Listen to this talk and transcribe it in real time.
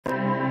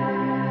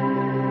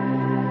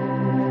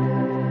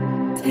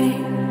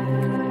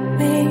Welcome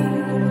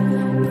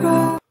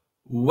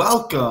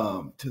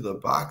to the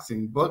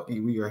Boxing Bookie.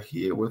 We are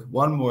here with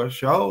one more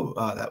show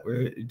that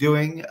we're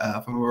doing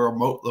from a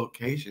remote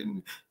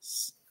location,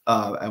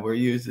 and we're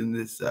using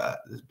this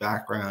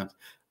background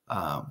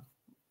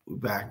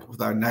back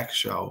with our next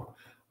show,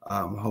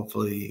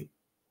 hopefully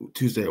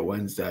Tuesday or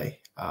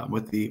Wednesday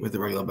with the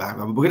regular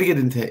background. But we're going to get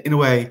into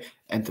Inoue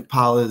and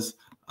Tapales'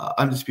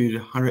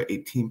 undisputed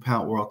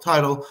 118-pound world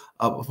title.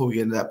 Before we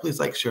get into that, please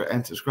like, share,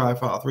 and subscribe.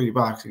 Follow 3D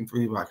Boxing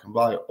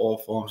Volley, all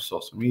forms of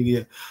social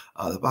media.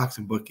 The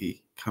Boxing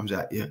Bookie comes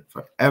at you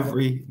for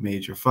every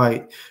major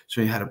fight,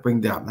 showing you how to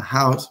bring down the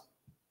house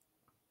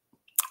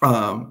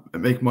and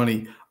make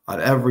money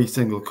on every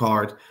single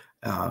card.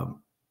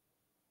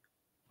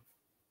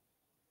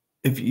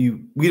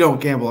 We don't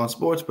gamble on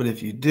sports, but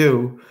if you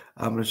do,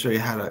 I'm going to show you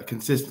how to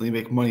consistently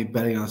make money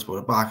betting on the sport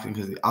of boxing,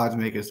 because the odds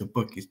makers, the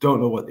bookies, don't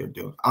know what they're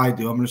doing. I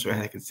do. I'm going to show you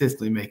how to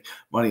consistently make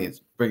money and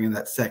bring in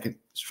that second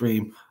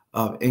stream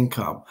of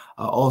income.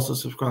 Also,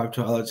 subscribe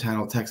to our other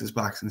channel, Texas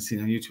Boxing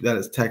Scene on YouTube. That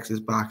is Texas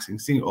Boxing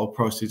Scene. All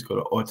proceeds go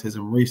to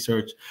autism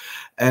research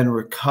and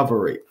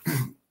recovery.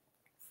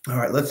 All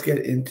right, let's get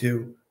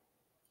into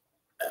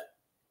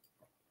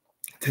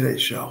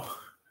today's show.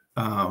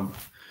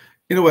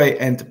 Inoue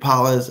and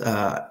Tapales,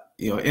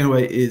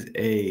 Inoue is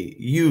a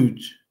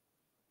huge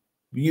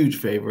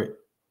favorite.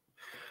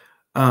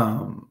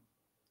 And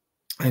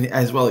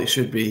as well he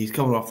should be. He's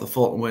coming off the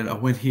Fulton win. A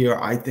win here,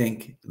 I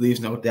think, leaves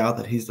no doubt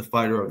that he's the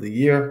fighter of the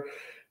year.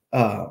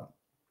 And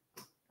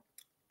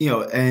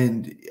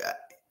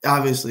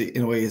obviously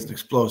Inoue is an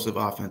explosive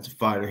offensive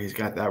fighter. He's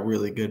got that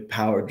really good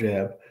power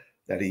jab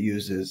that he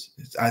uses.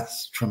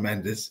 That's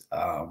tremendous.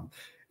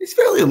 He's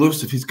fairly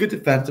elusive. He's good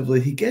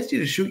defensively. He gets you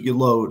to shoot your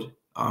load.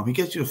 He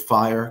gets you to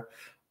fire.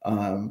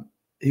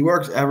 He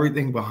works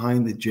everything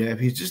behind the jab.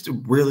 He's just a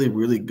really,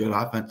 really good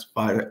offensive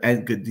fighter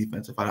and good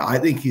defensive fighter. I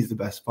think he's the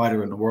best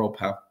fighter in the world,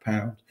 pound for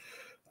pound.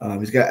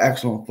 He's got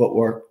excellent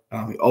footwork.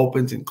 He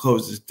opens and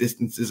closes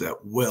distances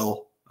at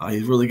will.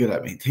 He's really good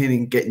at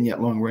maintaining, getting you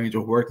at long range,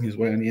 or working his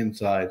way on the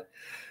inside.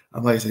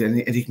 Like I said,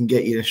 and he can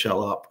get you to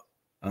shell up.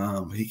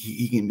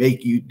 He can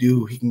make you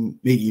do. He can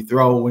make you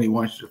throw when he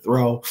wants you to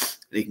throw.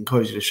 And he can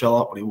cause you to shell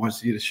up when he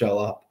wants you to shell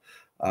up.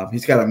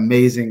 He's got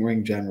amazing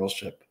ring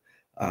generalship.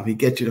 He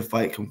gets you to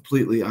fight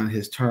completely on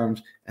his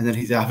terms, and then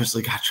he's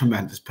obviously got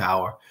tremendous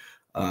power,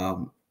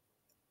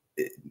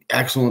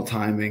 excellent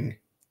timing.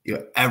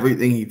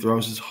 Everything he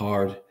throws is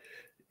hard.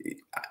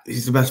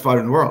 He's the best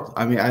fighter in the world.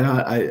 I mean,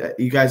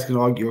 you guys can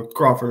argue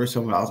Crawford or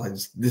someone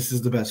else. This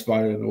is the best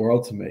fighter in the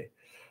world to me.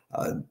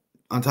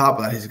 On top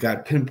of that, he's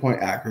got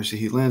pinpoint accuracy.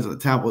 He lands on the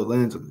temple. He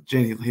lands on the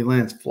chin. He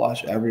lands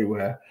flush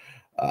everywhere,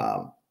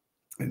 and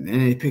then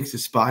he picks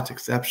his spots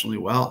exceptionally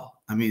well.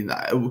 I mean,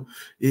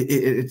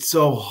 it's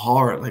so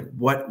hard. Like,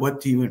 what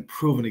do you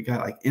improve in a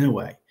guy like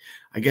Inoue?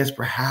 I guess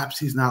perhaps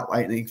he's not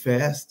lightning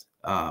fast,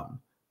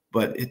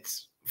 but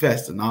it's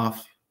fast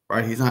enough,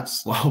 right? He's not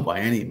slow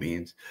by any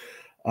means.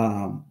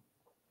 And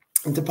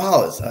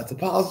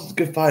Tapales is a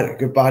good fighter,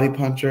 good body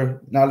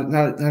puncher, not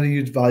a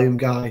huge volume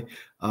guy,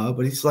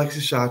 but he selects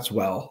his shots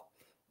well.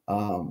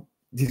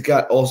 He's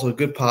got also a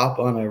good pop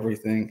on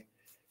everything.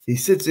 He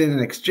sits in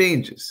and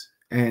exchanges.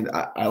 And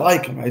I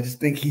like him. I just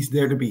think he's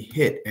there to be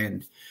hit.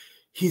 And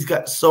he's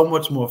got so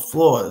much more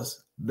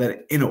flaws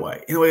than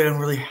Inoue. Inoue doesn't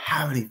really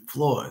have any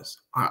flaws,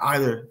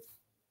 either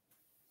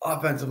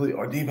offensively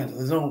or defensively.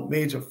 There's no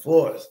major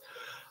flaws.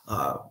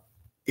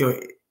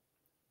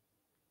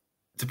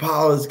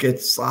 Tapales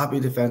gets sloppy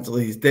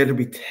defensively. He's there to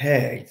be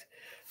tagged.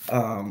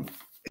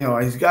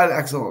 He's got an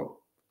excellent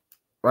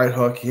right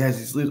hook. He has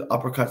these little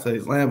uppercuts that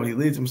he's landing, but he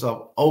leaves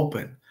himself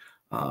open.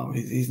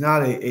 He's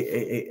not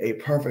a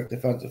perfect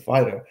defensive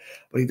fighter,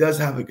 but he does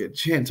have a good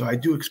chin. So I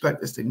do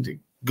expect this thing to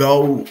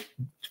go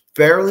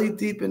fairly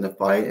deep in the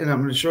fight, and I'm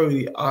going to show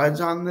you the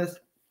odds on this.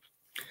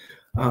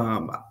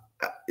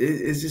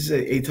 It's just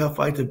a tough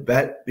fight to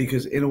bet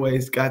because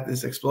Inoue's got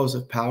this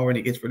explosive power and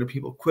he gets rid of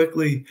people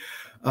quickly.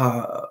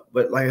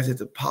 But like I said,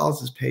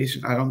 Tapales is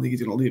patient. I don't think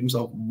he's going to leave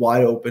himself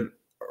wide open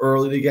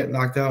early to get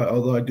knocked out,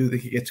 although I do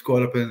think he gets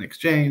caught up in an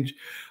exchange.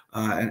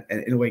 And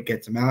Inoue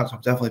gets him out. So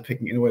I'm definitely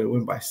picking Inoue to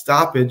win by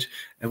stoppage.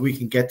 And we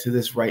can get to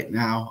this right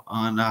now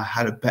on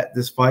how to bet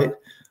this fight.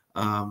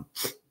 All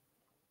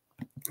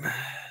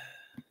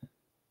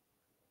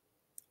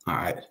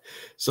right.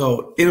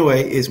 So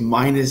Inoue is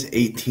minus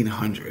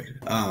 1,800.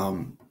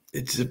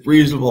 It's a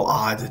reasonable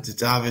odds.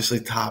 It's obviously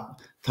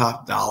top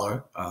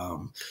dollar.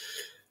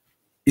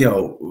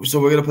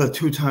 So we're going to put a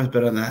 2 times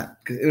bet on that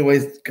because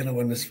Inoue's going to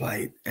win this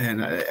fight. And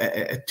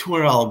a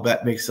 $200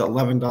 bet makes it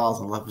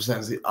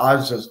 $11.11. The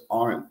odds just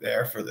aren't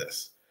there for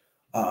this.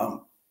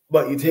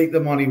 But you take the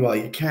money while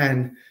you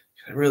can.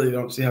 I really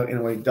don't see how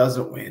Inoue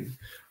doesn't win.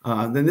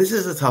 Then this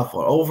is a tough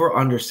one. Over,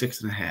 under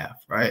 6.5,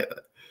 right?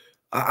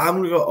 I'm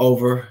going to go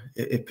over.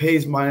 It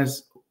pays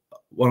minus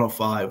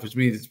 105, which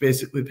means it's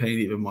basically paying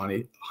even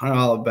money.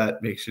 $100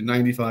 bet makes you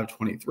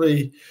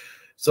 95.23.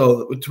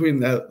 So between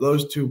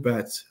those two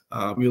bets,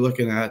 you're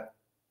looking at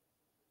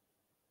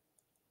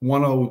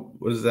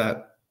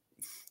 101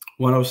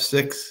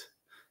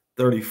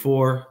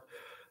 106.34.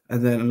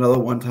 And then another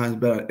one-time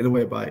bet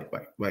Inoue by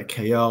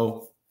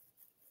KO.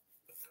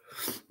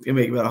 You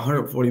make about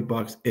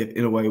 $140 if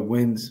Inoue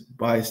wins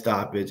by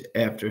stoppage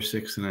after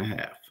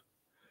 6.5.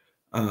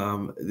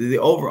 The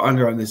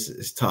over-under on this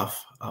is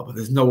tough, but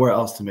there's nowhere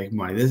else to make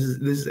money. This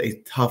is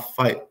a tough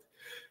fight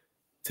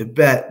to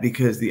bet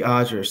because the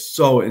odds are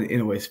so in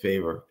Inoue's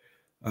favor.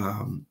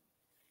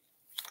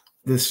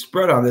 The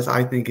spread on this,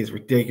 I think, is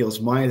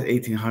ridiculous. Minus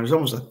 1,800. It's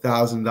almost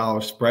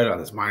 $1,000 spread on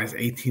this. Minus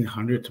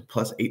 1,800 to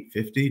plus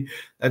 850.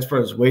 That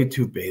spread is way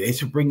too big. They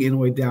should bring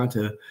Inoue down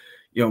to,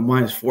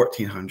 minus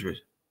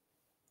 1,400.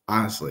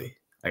 Honestly,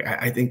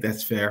 I think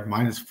that's fair.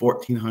 Minus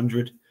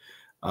 1,400.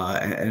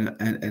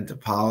 And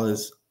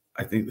Tapales,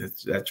 I think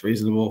that's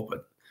reasonable.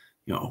 But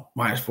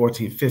minus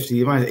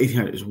 1,450, minus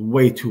 1,800 is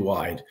way too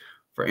wide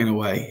for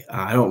Inoue.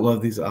 I don't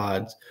love these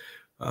odds.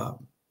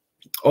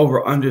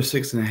 Over under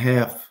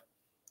 6.5.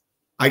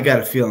 I got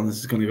a feeling this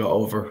is going to go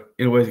over.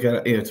 Inoue's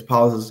got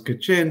Tapales has a good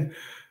chin.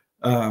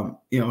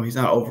 He's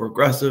not over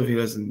aggressive. He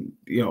doesn't,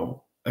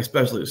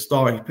 especially to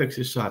start, he picks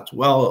his shots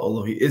well.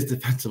 Although he is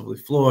defensively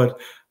flawed,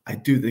 I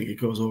do think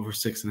it goes over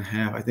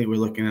 6.5. I think we're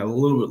looking at a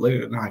little bit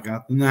later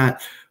knockout than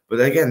that.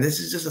 But again, this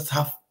is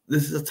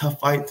a tough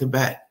fight to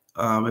bet.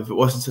 If it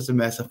wasn't such a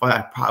massive fight,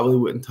 I probably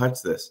wouldn't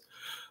touch this.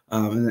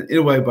 And then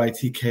Inoue by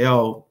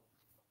TKO,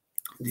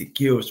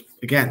 DQ,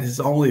 again, this is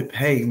only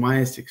paying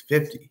minus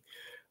 650.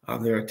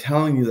 They're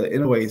telling you that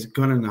Inoue is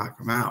going to knock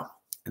him out,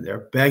 and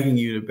they're begging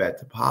you to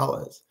bet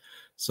Tapales.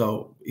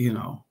 So,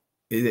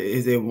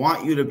 if they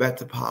want you to bet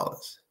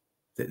Tapales,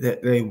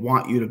 they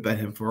want you to bet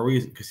him for a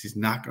reason because he's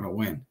not going to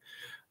win.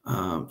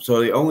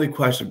 So the only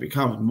question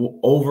becomes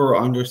over or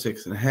under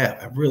 6.5.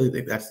 I really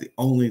think that's the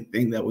only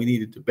thing that we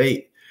need to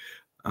debate.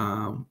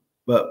 All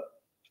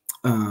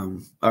right,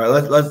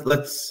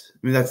 let's. I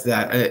mean, that's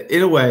that.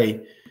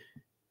 Inoue,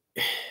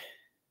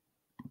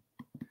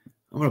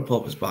 I'm going to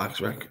pull up his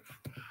box rec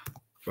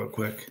real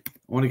quick. I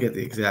want to get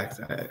the exact.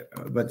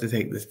 I'm about to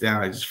take this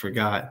down. I just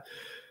forgot.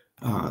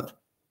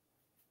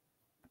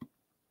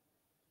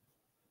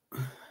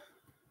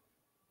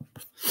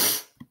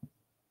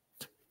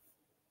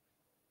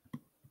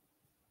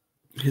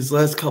 His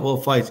last couple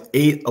of fights,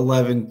 8,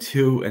 11,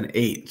 2, and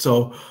 8.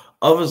 So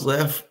of his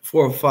last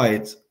 4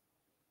 fights,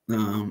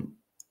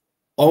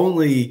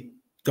 only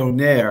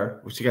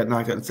Donaire, which he got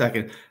knocked out in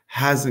second,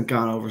 hasn't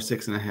gone over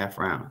 6.5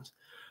 rounds.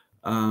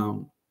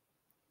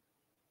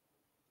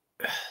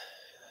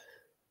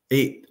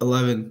 8,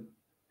 11,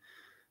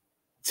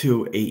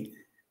 2, 8.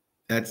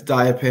 That's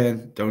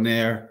Diapan,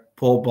 Donaire,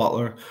 Paul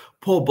Butler.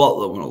 Paul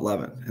Butler won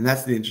 11, and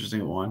that's the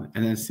interesting one.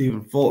 And then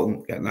Stephen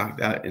Fulton got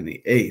knocked out in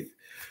the 8th.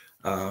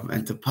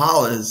 And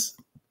Tapales,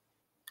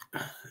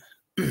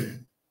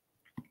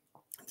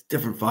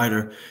 different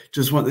fighter,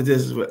 just went the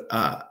distance with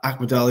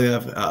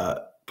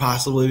Akhmadaliev,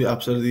 possibly the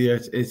upset of the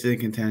year. It's in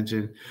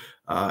contention.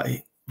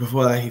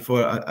 Before that, he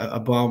fought a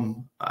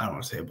bum. I don't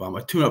want to say a bum,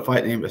 a tune-up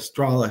fight named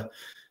Estrella.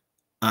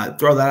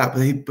 Throw that out.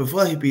 But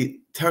before that, he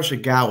beat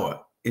Tershagawa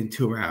in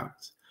 2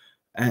 rounds.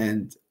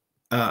 And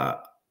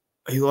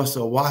he lost to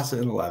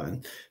Iwasa in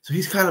 11. So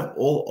he's kind of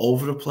all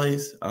over the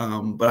place.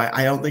 But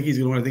I don't think he's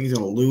going to win. I think he's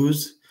going to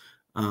lose.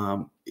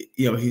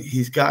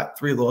 He's got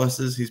 3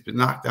 losses. He's been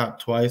knocked out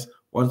twice,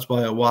 once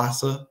by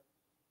Iwasa.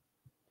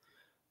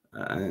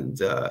 And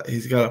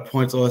he's got a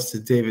point loss to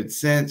David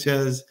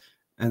Sanchez.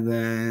 And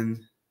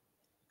then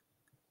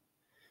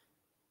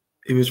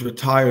he was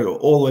retired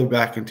all the way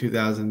back in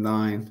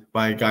 2009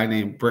 by a guy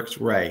named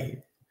Brix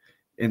Ray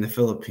in the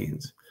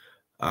Philippines.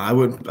 I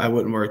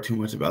wouldn't worry too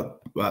much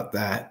about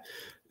that.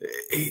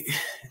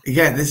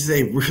 Again, this is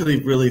a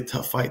really, really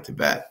tough fight to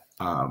bet.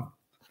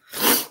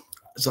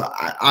 So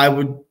I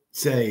would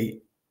say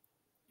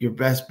your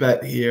best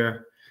bet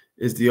here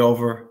is the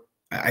over.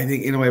 I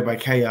think Inoue by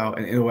KO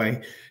and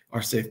Inoue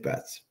are safe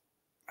bets.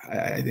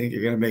 I think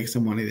you're going to make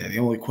some money there. The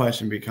only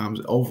question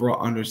becomes over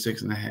or under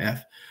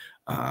 6.5.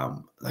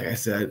 Like I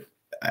said,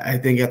 I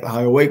think at the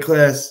higher weight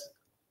class,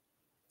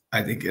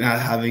 I think not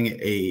having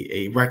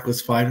a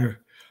reckless fighter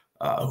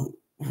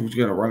who's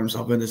going to run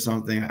himself into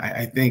something,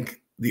 I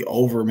think the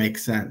over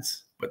makes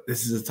sense. But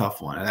this is a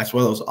tough one, and that's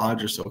why those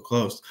odds are so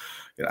close.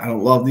 I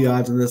don't love the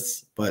odds on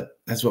this, but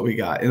that's what we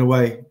got.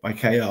 Inoue by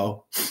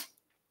KO.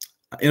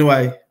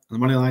 Inoue on the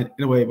money line.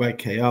 Inoue by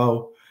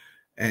KO,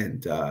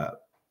 and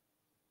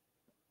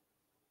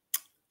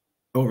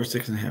over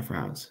 6.5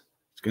 rounds.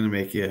 It's going to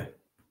make you,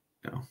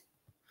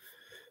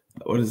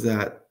 what is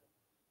that?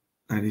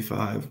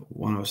 95,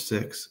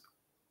 106,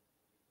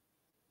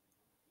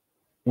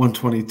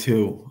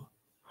 122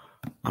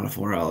 on a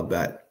 $4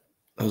 bet.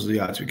 Those are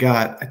the odds we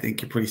got. I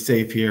think you're pretty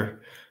safe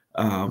here.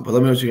 But let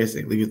me know what you guys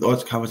think. Leave your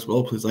thoughts, comments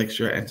below. Please like,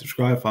 share, and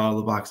subscribe. Follow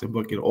the Boxing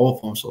Bookie on all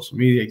forms of social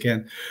media.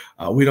 Again,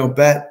 we don't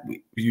bet.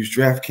 We use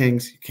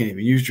DraftKings. You can't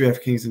even use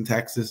DraftKings in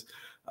Texas.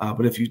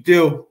 But if you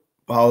do,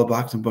 follow the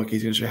Boxing Bookie.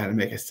 He's going to show you how to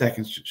make a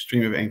second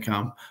stream of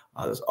income.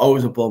 There's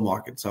always a bull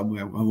market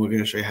somewhere, and we're going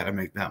to show you how to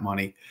make that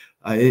money.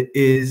 It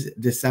is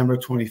December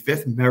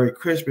 25th. Merry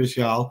Christmas,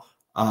 y'all.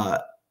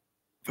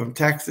 From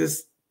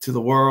Texas to the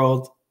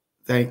world,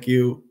 Thank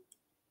you,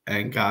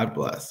 and God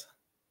bless.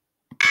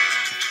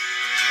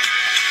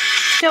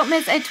 Don't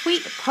miss a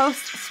tweet,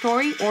 post,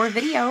 story, or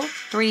video.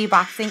 3D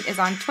Boxing is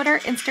on Twitter,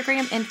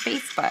 Instagram, and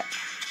Facebook.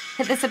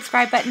 Hit the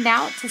subscribe button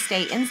now to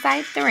stay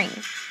inside the ring.